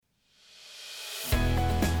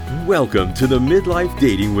Welcome to the Midlife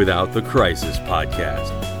Dating Without the Crisis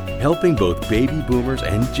podcast, helping both baby boomers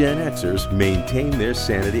and Gen Xers maintain their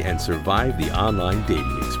sanity and survive the online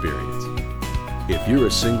dating experience. If you're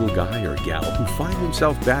a single guy or gal who find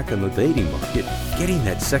himself back on the dating market, getting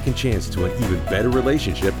that second chance to an even better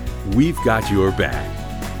relationship, we've got your back.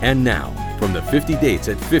 And now, from the 50 Dates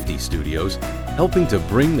at 50 studios, helping to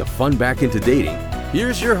bring the fun back into dating,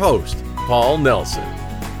 here's your host, Paul Nelson.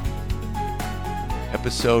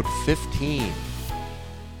 Episode 15,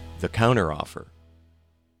 The Counteroffer.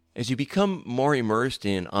 As you become more immersed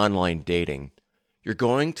in online dating, you're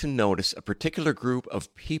going to notice a particular group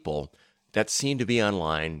of people that seem to be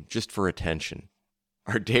online just for attention.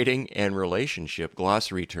 Our dating and relationship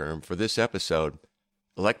glossary term for this episode,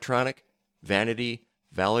 electronic vanity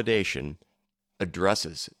validation,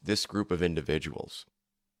 addresses this group of individuals.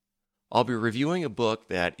 I'll be reviewing a book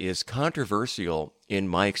that is controversial in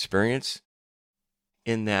my experience,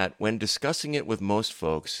 in that when discussing it with most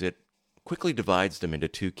folks, it quickly divides them into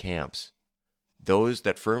two camps, those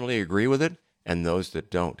that firmly agree with it and those that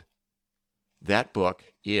don't. That book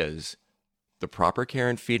is The Proper Care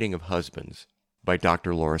and Feeding of Husbands by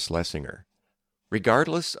Dr. Laura Schlesinger.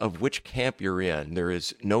 Regardless of which camp you're in, there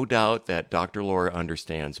is no doubt that Dr. Laura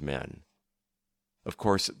understands men. Of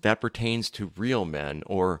course, that pertains to real men,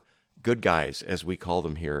 or good guys, as we call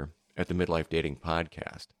them here at the Midlife Dating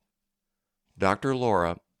Podcast. Dr.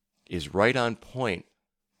 Laura is right on point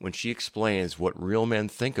when she explains what real men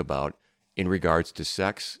think about in regards to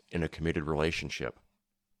sex in a committed relationship.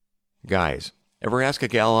 Guys, ever ask a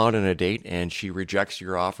gal out on a date and she rejects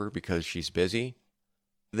your offer because she's busy?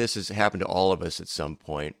 This has happened to all of us at some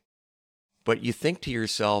point. But you think to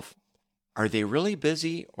yourself, are they really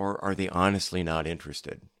busy or are they honestly not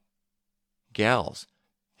interested? Gals,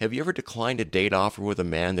 have you ever declined a date offer with a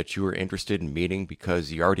man that you were interested in meeting because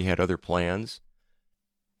he already had other plans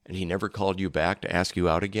and he never called you back to ask you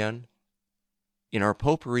out again? In our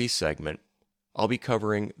potpourri segment, I'll be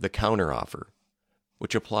covering the counteroffer,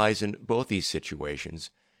 which applies in both these situations,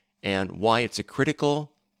 and why it's a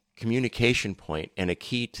critical communication point and a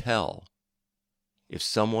key tell if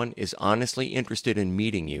someone is honestly interested in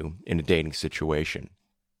meeting you in a dating situation.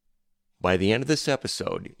 By the end of this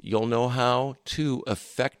episode, you'll know how to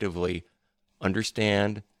effectively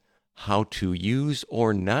understand how to use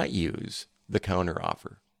or not use the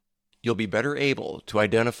counteroffer. You'll be better able to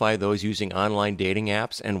identify those using online dating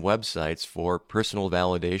apps and websites for personal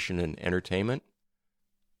validation and entertainment.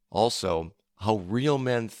 Also, how real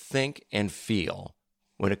men think and feel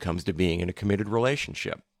when it comes to being in a committed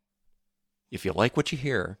relationship. If you like what you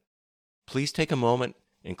hear, please take a moment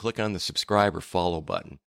and click on the subscribe or follow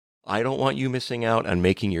button. I don't want you missing out on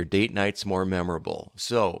making your date nights more memorable.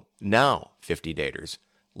 So, now, 50 daters,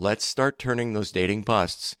 let's start turning those dating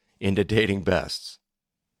busts into dating bests.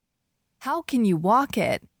 How can you walk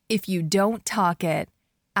it if you don't talk it?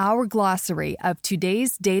 Our glossary of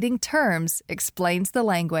today's dating terms explains the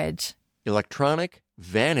language. Electronic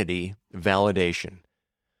vanity validation.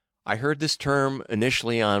 I heard this term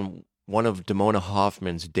initially on one of Damona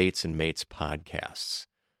Hoffman's Dates and Mates podcasts,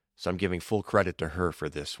 so I'm giving full credit to her for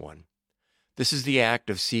this one. This is the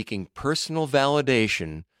act of seeking personal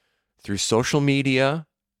validation through social media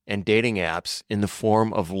and dating apps in the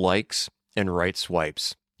form of likes and right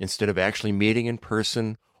swipes, instead of actually meeting in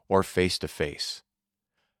person or face-to-face.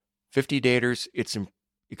 50 daters, it's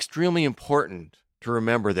extremely important to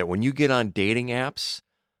remember that when you get on dating apps,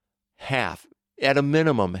 at a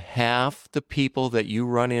minimum, half the people that you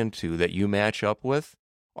run into, that you match up with,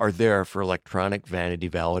 are there for electronic vanity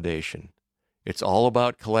validation. It's all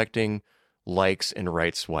about collecting likes and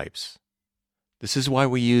right swipes. This is why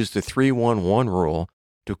we use the 3-1-1 rule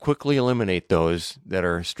to quickly eliminate those that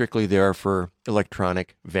are strictly there for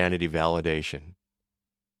electronic vanity validation.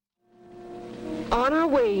 On our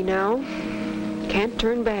way now. Can't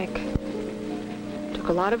turn back. Took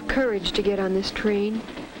a lot of courage to get on this train.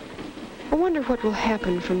 I wonder what will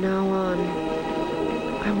happen from now on.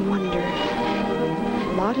 I wonder.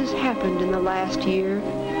 A lot has happened in the last year.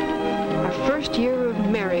 Our first year of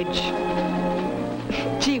marriage.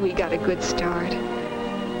 Gee, we got a good start.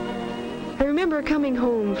 I remember coming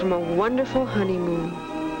home from a wonderful honeymoon.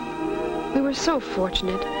 We were so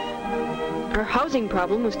fortunate. Our housing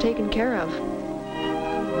problem was taken care of.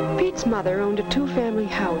 Pete's mother owned a 2-family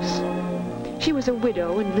house. She was a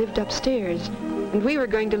widow and lived upstairs, and we were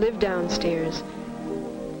going to live downstairs.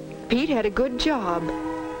 Pete had a good job.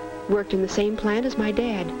 Worked in the same plant as my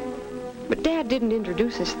dad. But Dad didn't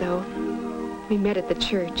introduce us, though. We met at the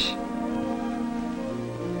church.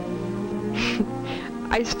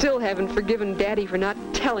 I still haven't forgiven Daddy for not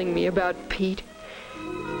telling me about Pete.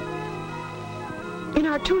 In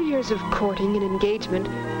our 2 years of courting and engagement,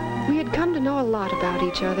 we had come to know a lot about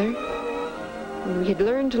each other. And we had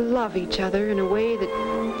learned to love each other in a way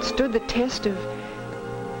that stood the test of,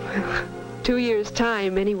 well, 2 years'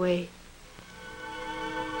 time anyway.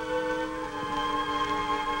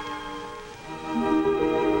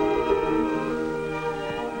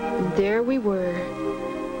 And there we were,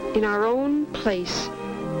 in our own place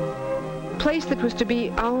that was to be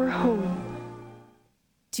our home.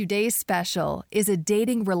 Today's special is a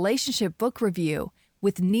dating relationship book review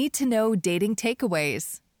with need-to-know dating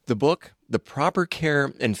takeaways. The book, The Proper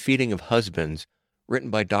Care and Feeding of Husbands, written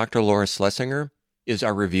by Dr. Laura Schlesinger, is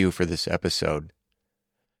our review for this episode.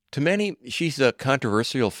 To many, she's a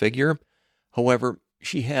controversial figure. However,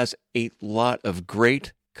 she has a lot of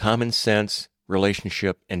great common sense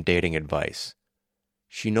relationship and dating advice.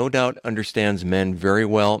 She no doubt understands men very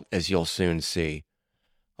well, as you'll soon see.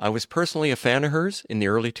 I was personally a fan of hers in the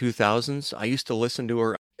early 2000s. I used to listen to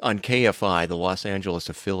her on KFI, the Los Angeles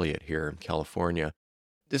affiliate here in California.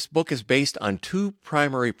 This book is based on two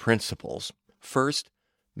primary principles. First,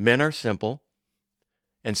 men are simple.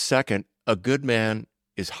 And second, a good man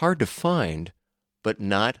is hard to find, but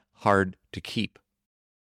not hard to keep.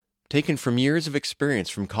 Taken from years of experience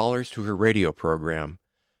from callers to her radio program,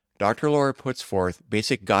 Dr. Laura puts forth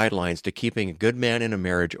basic guidelines to keeping a good man in a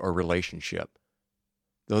marriage or relationship.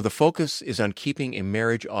 Though the focus is on keeping a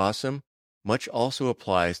marriage awesome, much also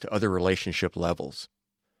applies to other relationship levels.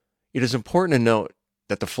 It is important to note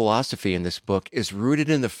that the philosophy in this book is rooted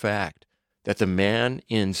in the fact that the man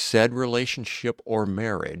in said relationship or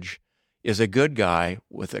marriage is a good guy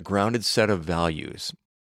with a grounded set of values.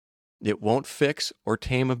 It won't fix or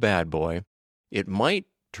tame a bad boy. It might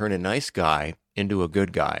turn a nice guy into a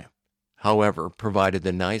good guy. However, provided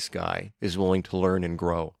the nice guy is willing to learn and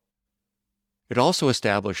grow. It also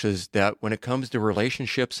establishes that when it comes to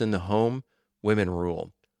relationships in the home, women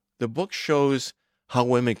rule. The book shows how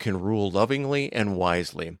women can rule lovingly and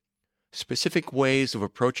wisely. Specific ways of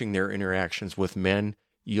approaching their interactions with men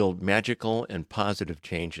yield magical and positive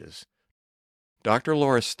changes. Dr.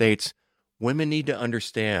 Laura states, women need to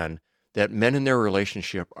understand that men in their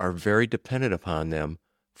relationship are very dependent upon them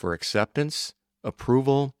for acceptance,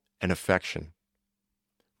 approval, and affection.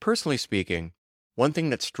 Personally speaking, one thing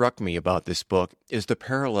that struck me about this book is the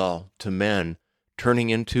parallel to men turning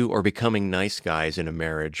into or becoming nice guys in a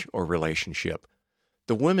marriage or relationship.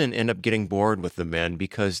 The women end up getting bored with the men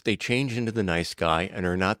because they change into the nice guy and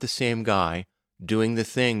are not the same guy doing the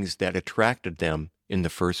things that attracted them in the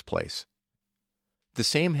first place. The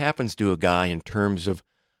same happens to a guy in terms of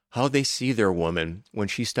how they see their woman when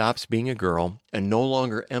she stops being a girl and no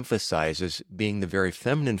longer emphasizes being the very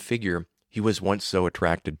feminine figure he was once so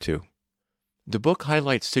attracted to. The book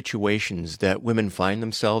highlights situations that women find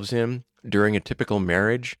themselves in during a typical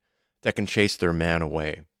marriage that can chase their man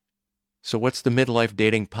away. So what's the Midlife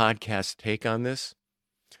Dating Podcast take on this?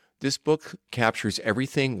 This book captures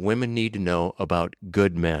everything women need to know about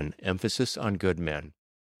good men, emphasis on good men.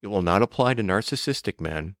 It will not apply to narcissistic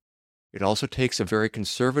men. It also takes a very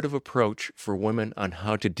conservative approach for women on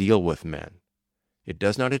how to deal with men. It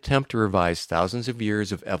does not attempt to revise thousands of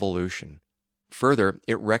years of evolution. Further,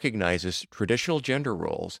 it recognizes traditional gender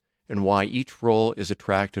roles and why each role is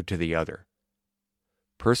attractive to the other.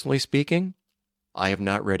 Personally speaking, I have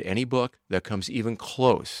not read any book that comes even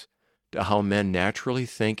close to how men naturally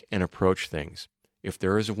think and approach things. If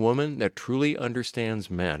there is a woman that truly understands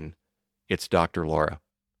men, it's Dr. Laura.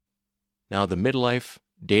 Now, the Midlife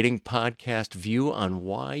Dating Podcast view on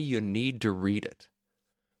why you need to read it.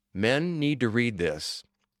 Men need to read this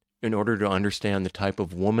in order to understand the type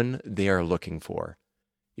of woman they are looking for.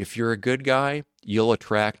 If you're a good guy, you'll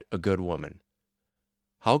attract a good woman.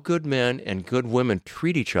 How good men and good women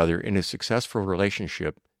treat each other in a successful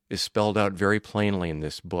relationship is spelled out very plainly in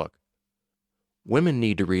this book. Women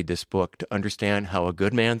need to read this book to understand how a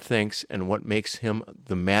good man thinks and what makes him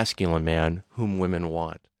the masculine man whom women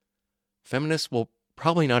want. Feminists will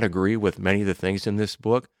probably not agree with many of the things in this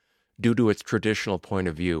book due to its traditional point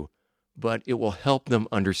of view, but it will help them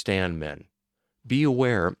understand men. Be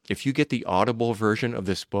aware, if you get the Audible version of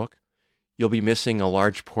this book, you'll be missing a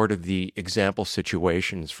large part of the example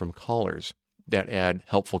situations from callers that add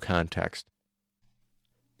helpful context.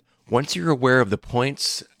 Once you're aware of the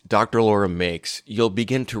points Dr. Laura makes, you'll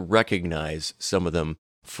begin to recognize some of them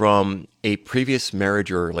from a previous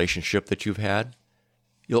marriage or relationship that you've had.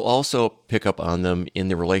 You'll also pick up on them in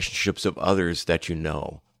the relationships of others that you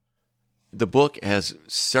know. The book has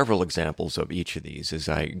several examples of each of these as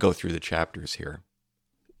I go through the chapters here.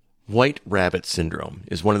 White rabbit syndrome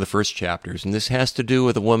is one of the first chapters, and this has to do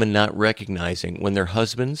with a woman not recognizing when their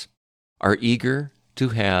husbands are eager to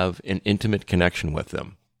have an intimate connection with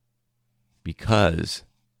them because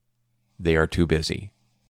they are too busy.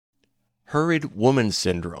 Hurried woman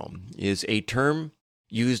syndrome is a term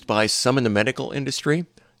used by some in the medical industry.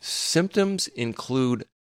 Symptoms include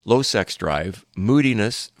low sex drive,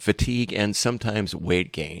 moodiness, fatigue, and sometimes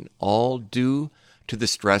weight gain, all due to the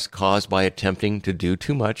stress caused by attempting to do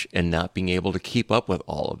too much and not being able to keep up with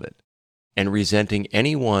all of it, and resenting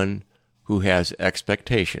anyone who has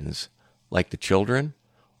expectations, like the children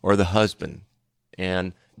or the husband,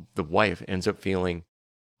 and the wife ends up feeling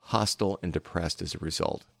hostile and depressed as a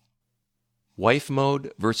result. Wife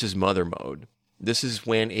mode versus mother mode. This is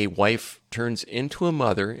when a wife turns into a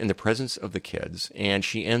mother in the presence of the kids, and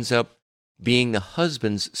she ends up being the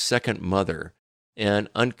husband's second mother and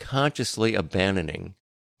unconsciously abandoning,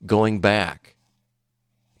 going back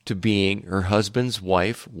to being her husband's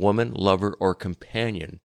wife, woman, lover, or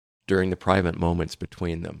companion during the private moments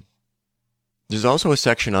between them. There's also a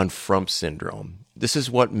section on frump syndrome. This is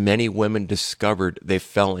what many women discovered they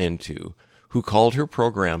fell into, who called her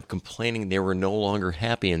program complaining they were no longer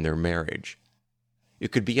happy in their marriage.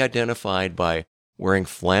 It could be identified by wearing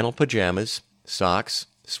flannel pajamas, socks,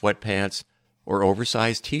 sweatpants, or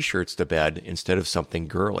oversized t-shirts to bed instead of something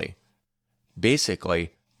girly.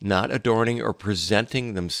 Basically, not adorning or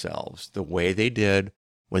presenting themselves the way they did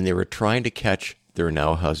when they were trying to catch their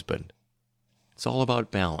now husband. It's all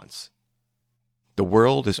about balance. The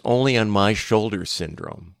world is only on my shoulders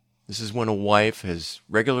syndrome. This is when a wife has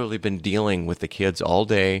regularly been dealing with the kids all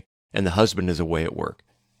day and the husband is away at work.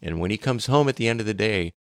 And when he comes home at the end of the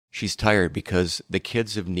day, she's tired because the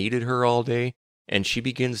kids have needed her all day, and she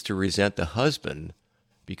begins to resent the husband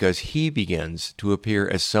because he begins to appear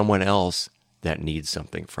as someone else that needs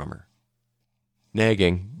something from her.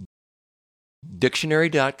 Nagging.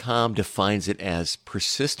 Dictionary.com defines it as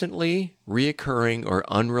persistently reoccurring or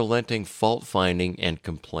unrelenting fault-finding and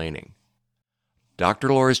complaining.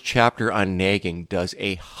 Dr. Laura's chapter on nagging does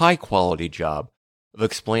a high-quality job of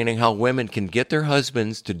explaining how women can get their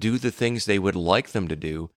husbands to do the things they would like them to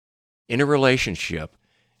do in a relationship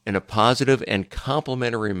in a positive and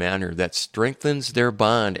complimentary manner that strengthens their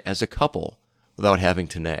bond as a couple without having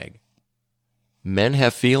to nag. Men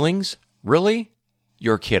have feelings? Really?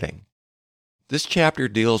 You're kidding. This chapter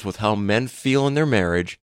deals with how men feel in their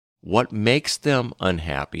marriage, what makes them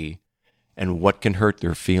unhappy, and what can hurt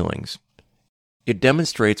their feelings. It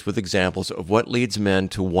demonstrates with examples of what leads men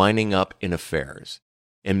to winding up in affairs.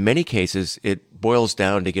 In many cases, it boils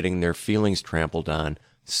down to getting their feelings trampled on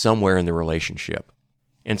somewhere in the relationship.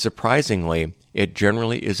 And surprisingly, it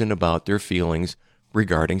generally isn't about their feelings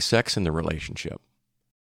regarding sex in the relationship.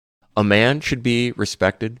 A man should be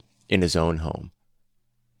respected in his own home.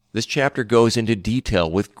 This chapter goes into detail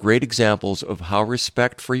with great examples of how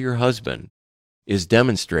respect for your husband is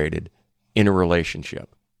demonstrated in a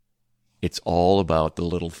relationship. It's all about the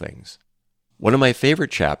little things. One of my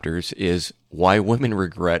favorite chapters is Why Women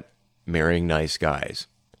Regret Marrying Nice Guys.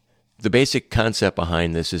 The basic concept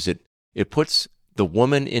behind this is it puts the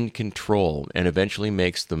woman in control and eventually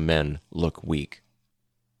makes the men look weak.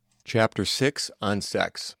 Chapter 6 on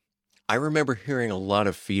sex. I remember hearing a lot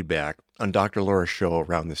of feedback on Dr. Laura's show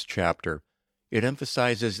around this chapter. It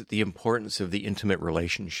emphasizes the importance of the intimate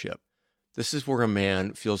relationship. This is where a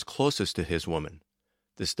man feels closest to his woman.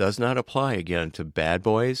 This does not apply, again, to bad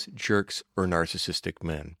boys, jerks, or narcissistic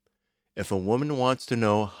men. If a woman wants to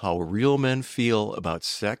know how real men feel about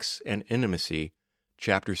sex and intimacy,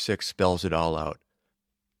 Chapter 6 spells it all out.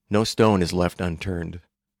 No stone is left unturned.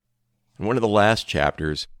 And one of the last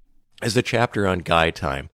chapters is the chapter on guy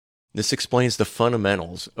time. This explains the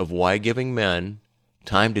fundamentals of why giving men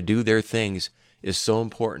time to do their things is so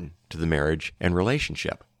important to the marriage and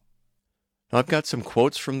relationship. Now, I've got some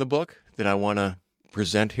quotes from the book that I want to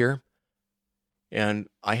present here, and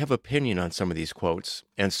I have opinion on some of these quotes,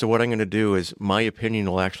 and so what I'm going to do is my opinion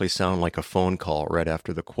will actually sound like a phone call right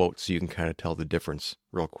after the quote, so you can kind of tell the difference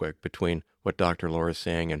real quick between what Dr. Laura is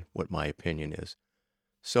saying and what my opinion is.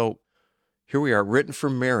 So here we are, written for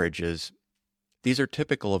marriages. These are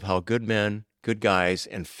typical of how good men, good guys,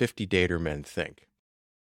 and 50 dater men think.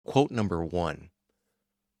 Quote number 1.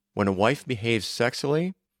 When a wife behaves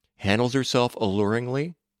sexily, handles herself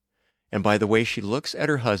alluringly, and by the way she looks at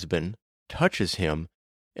her husband, touches him,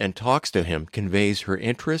 and talks to him, conveys her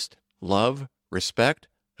interest, love, respect,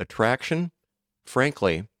 attraction,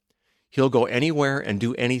 frankly, he'll go anywhere and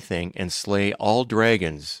do anything and slay all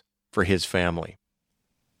dragons for his family.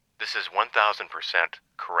 This is 1,000%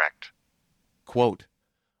 correct. Quote,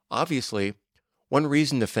 obviously, one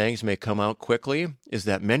reason the fangs may come out quickly is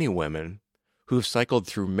that many women who've cycled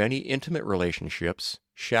through many intimate relationships,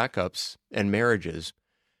 shack-ups, and marriages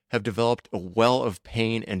have developed a well of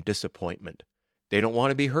pain and disappointment. They don't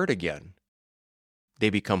want to be hurt again. They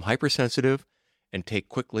become hypersensitive and take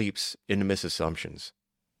quick leaps into misassumptions.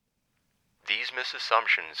 These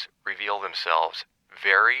misassumptions reveal themselves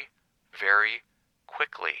very, very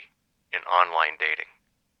quickly in online dating.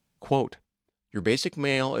 Quote, your basic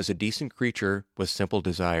male is a decent creature with simple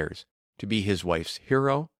desires: to be his wife's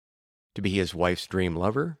hero, to be his wife's dream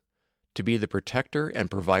lover, to be the protector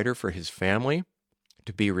and provider for his family,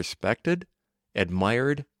 to be respected,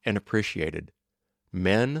 admired, and appreciated.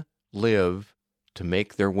 Men live to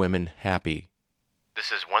make their women happy.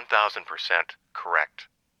 This is 1000% correct.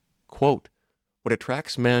 Quote, what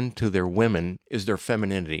attracts men to their women is their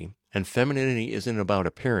femininity, and femininity isn't about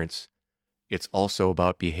appearance, it's also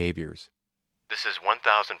about behaviors. This is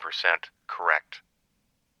 1000% correct.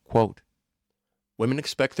 Quote, women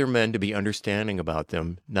expect their men to be understanding about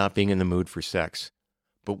them not being in the mood for sex,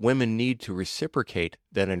 but women need to reciprocate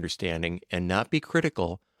that understanding and not be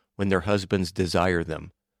critical when their husbands desire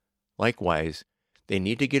them. Likewise, they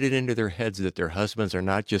need to get it into their heads that their husbands are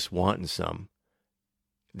not just wanting some.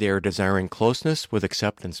 They are desiring closeness with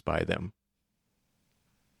acceptance by them.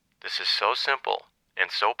 This is so simple and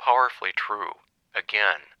so powerfully true.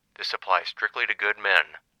 Again, this applies strictly to good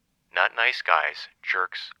men, not nice guys,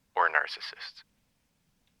 jerks, or narcissists.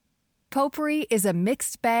 Potpourri is a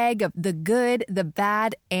mixed bag of the good, the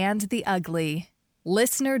bad, and the ugly.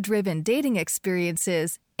 Listener-driven dating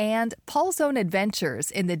experiences and Paul's own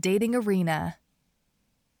adventures in the dating arena.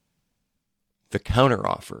 The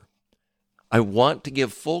counteroffer. I want to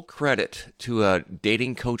give full credit to a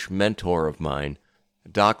dating coach mentor of mine,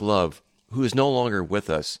 Doc Love, who is no longer with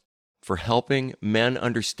us, for helping men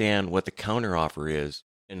understand what the counteroffer is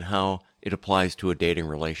and how it applies to a dating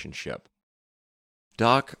relationship.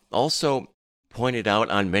 Doc also pointed out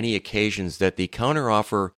on many occasions that the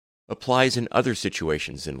counteroffer applies in other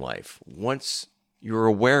situations in life. Once you're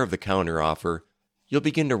aware of the counteroffer, you'll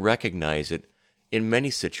begin to recognize it in many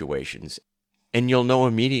situations, and you'll know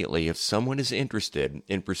immediately if someone is interested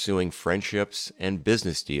in pursuing friendships and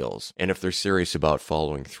business deals, and if they're serious about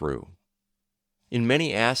following through. In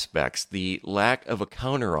many aspects, the lack of a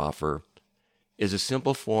counteroffer is a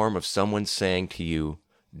simple form of someone saying to you,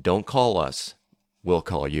 don't call us, we'll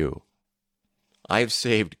call you. I've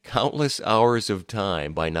saved countless hours of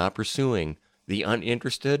time by not pursuing the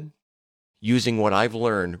uninterested, using what I've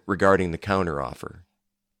learned regarding the counteroffer.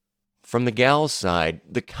 From the gal's side,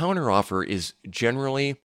 the counteroffer is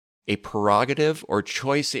generally a prerogative or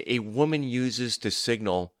choice a woman uses to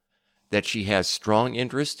signal that she has strong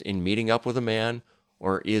interest in meeting up with a man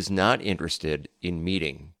or is not interested in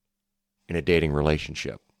meeting in a dating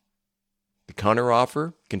relationship. The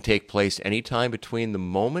counteroffer can take place anytime between the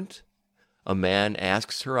moment a man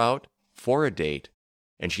asks her out for a date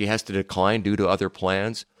and she has to decline due to other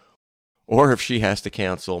plans, or if she has to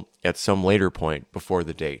cancel at some later point before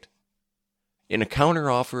the date. In a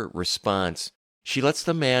counteroffer response, she lets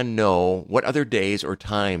the man know what other days or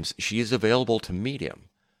times she is available to meet him.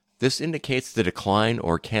 This indicates the decline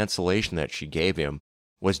or cancellation that she gave him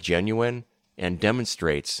was genuine and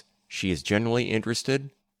demonstrates she is genuinely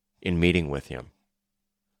interested in meeting with him.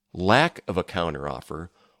 Lack of a counteroffer,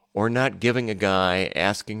 or not giving a guy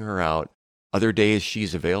asking her out other days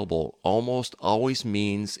she's available, almost always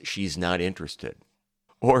means she's not interested.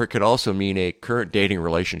 Or it could also mean a current dating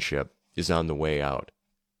relationship is on the way out.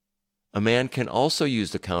 A man can also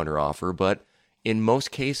use the counteroffer, but in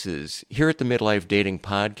most cases, here at the Midlife Dating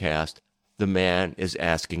Podcast, the man is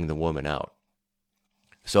asking the woman out.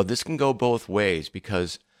 So this can go both ways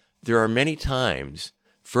because there are many times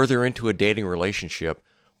further into a dating relationship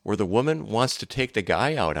where the woman wants to take the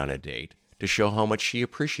guy out on a date to show how much she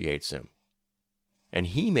appreciates him. And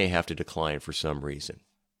he may have to decline for some reason.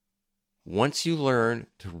 Once you learn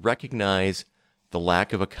to recognize the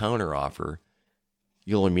lack of a counteroffer,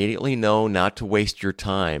 you'll immediately know not to waste your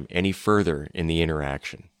time any further in the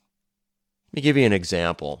interaction. Let me give you an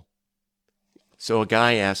example. So a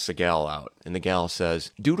guy asks a gal out, and the gal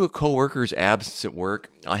says, due to a coworker's absence at work,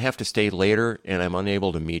 I have to stay later and I'm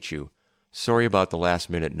unable to meet you. Sorry about the last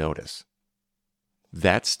minute notice.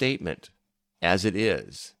 That statement, as it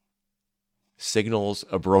is, signals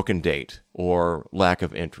a broken date or lack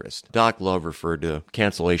of interest. Doc Love referred to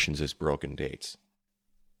cancellations as broken dates.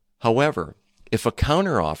 However, if a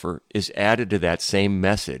counteroffer is added to that same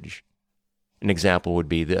message, an example would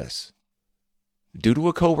be this. Due to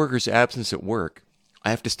a coworker's absence at work,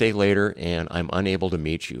 I have to stay later and I'm unable to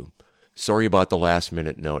meet you. Sorry about the last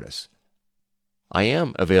minute notice. I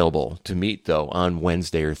am available to meet, though, on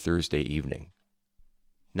Wednesday or Thursday evening.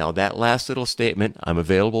 Now, that last little statement, I'm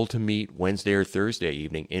available to meet Wednesday or Thursday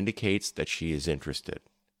evening, indicates that she is interested.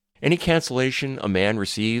 Any cancellation a man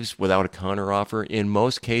receives without a counteroffer, in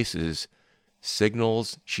most cases,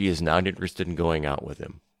 signals she is not interested in going out with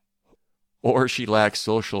him. Or she lacks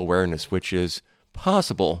social awareness, which is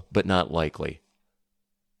possible but not likely.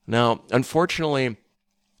 Now, unfortunately,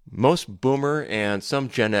 most boomer and some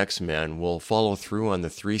Gen X men will follow through on the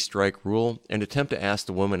 3-strike rule and attempt to ask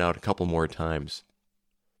the woman out a couple more times.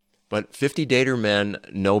 But 50-dater men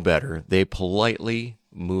know better. They politely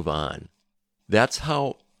move on. That's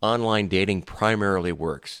how online dating primarily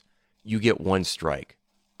works. You get 1 strike.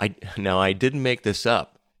 Now, I didn't make this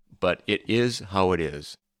up, but it is how it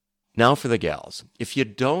is. Now for the gals. If you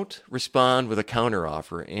don't respond with a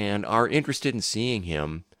counteroffer and are interested in seeing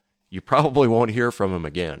him, you probably won't hear from him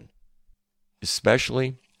again,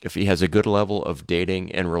 especially if he has a good level of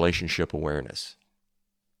dating and relationship awareness.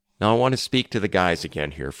 Now I want to speak to the guys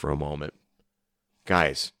again here for a moment.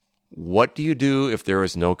 Guys, what do you do if there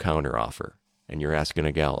is no counteroffer and you're asking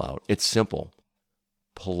a gal out? It's simple.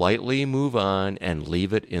 Politely move on and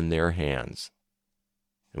leave it in their hands.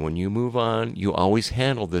 And when you move on, you always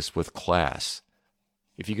handle this with class.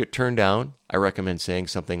 If you get turned down, I recommend saying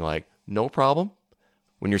something like, "No problem.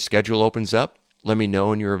 When your schedule opens up, let me know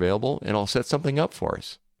when you're available and I'll set something up for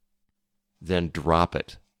us." Then drop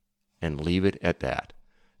it and leave it at that.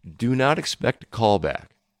 Do not expect a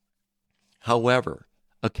callback. However,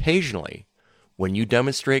 occasionally, when you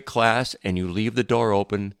demonstrate class and you leave the door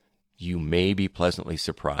open, you may be pleasantly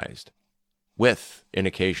surprised with an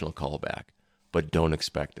occasional callback, but don't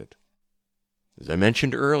expect it. As I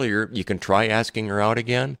mentioned earlier, you can try asking her out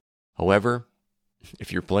again. However,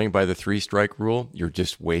 if you're playing by the 3-strike rule, you're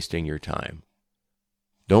just wasting your time.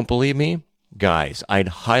 Don't believe me? Guys, I'd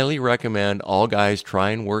highly recommend all guys try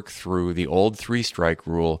and work through the old 3-strike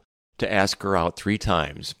rule to ask her out 3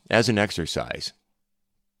 times as an exercise.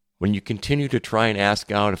 When you continue to try and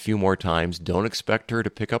ask out a few more times, don't expect her to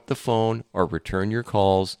pick up the phone or return your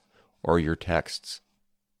calls or your texts.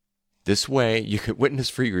 This way, you can witness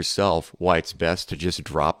for yourself why it's best to just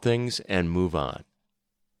drop things and move on.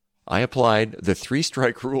 I applied the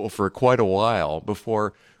 3-strike rule for quite a while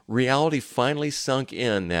before reality finally sunk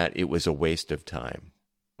in that it was a waste of time.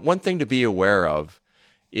 One thing to be aware of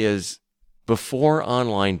is before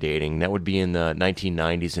online dating, that would be in the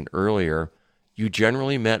 1990s and earlier, you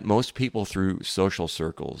generally met most people through social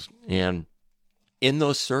circles. And in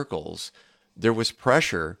those circles, there was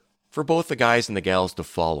pressure for both the guys and the gals to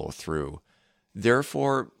follow through.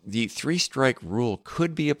 Therefore, the 3-strike rule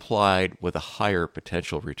could be applied with a higher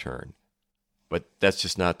potential return. But that's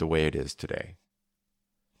just not the way it is today.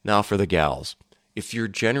 Now for the gals. If you're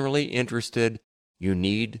generally interested, you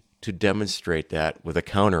need to demonstrate that with a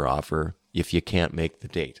counteroffer if you can't make the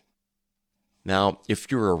date. Now, if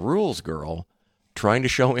you're a rules girl, trying to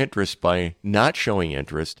show interest by not showing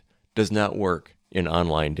interest does not work in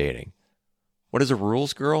online dating. What is a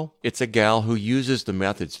rules girl? It's a gal who uses the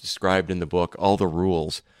methods described in the book All the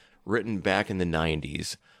Rules, written back in the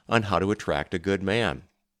 90s, on how to attract a good man.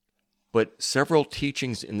 But several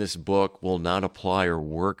teachings in this book will not apply or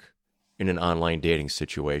work in an online dating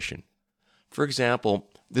situation. For example,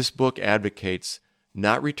 this book advocates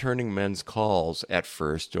not returning men's calls at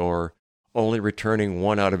first or only returning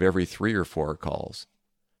 1 out of every 3 or 4 calls.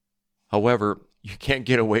 However, you can't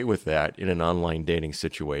get away with that in an online dating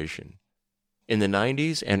situation. In the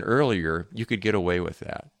 90s and earlier, you could get away with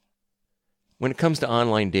that. When it comes to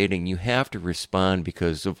online dating, you have to respond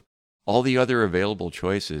because of all the other available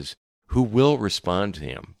choices who will respond to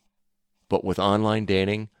him. But with online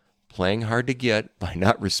dating, playing hard to get by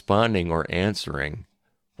not responding or answering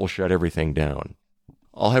will shut everything down.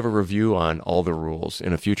 I'll have a review on All the Rules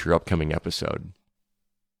in a future upcoming episode.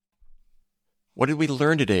 What did we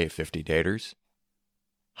learn today, 50 daters?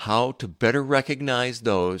 How to better recognize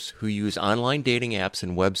those who use online dating apps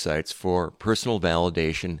and websites for personal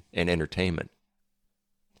validation and entertainment.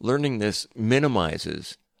 Learning this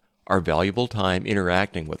minimizes our valuable time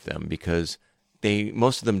interacting with them because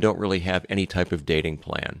most of them don't really have any type of dating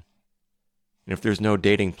plan. And if there's no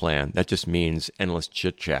dating plan, that just means endless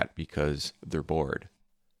chit-chat because they're bored.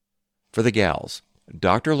 For the gals,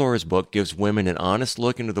 Dr. Laura's book gives women an honest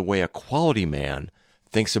look into the way a quality man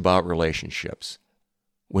thinks about relationships,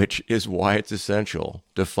 which is why it's essential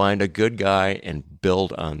to find a good guy and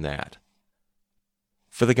build on that.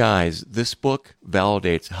 For the guys, this book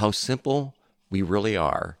validates how simple we really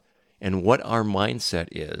are and what our mindset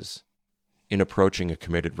is in approaching a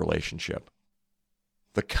committed relationship.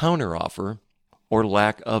 The counteroffer, or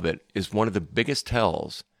lack of it, is one of the biggest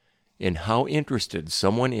tells in how interested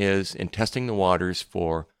someone is in testing the waters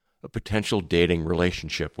for a potential dating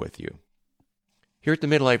relationship with you. Here at the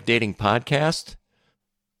Midlife Dating Podcast,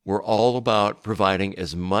 We're all about providing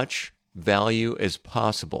as much value as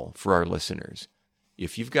possible for our listeners.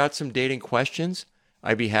 If you've got some dating questions,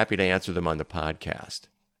 I'd be happy to answer them on the podcast.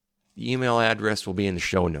 The email address will be in the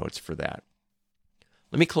show notes for that.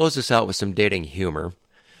 Let me close this out with some dating humor.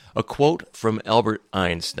 A quote from Albert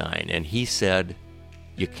Einstein, and he said,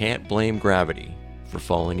 "You can't blame gravity for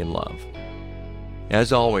falling in love."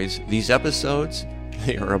 As always, these episodes,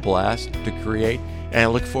 they are a blast to create, and I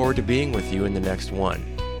look forward to being with you in the next one.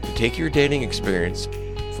 To take your dating experience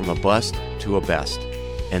from a bust to a best,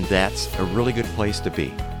 and that's a really good place to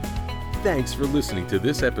be. Thanks for listening to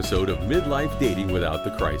this episode of Midlife Dating Without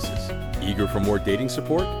the Crisis. Eager for more dating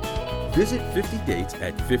support? Visit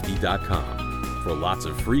 50datesat50.com for lots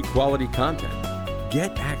of free quality content.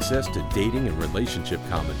 Get access to dating and relationship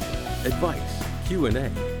commentary, advice, Q&A,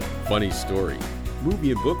 funny stories,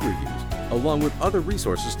 movie and book reviews, along with other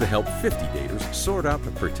resources to help 50 daters sort out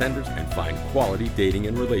the pretenders and find quality dating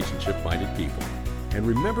and relationship-minded people. And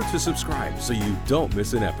remember to subscribe so you don't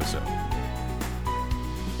miss an episode.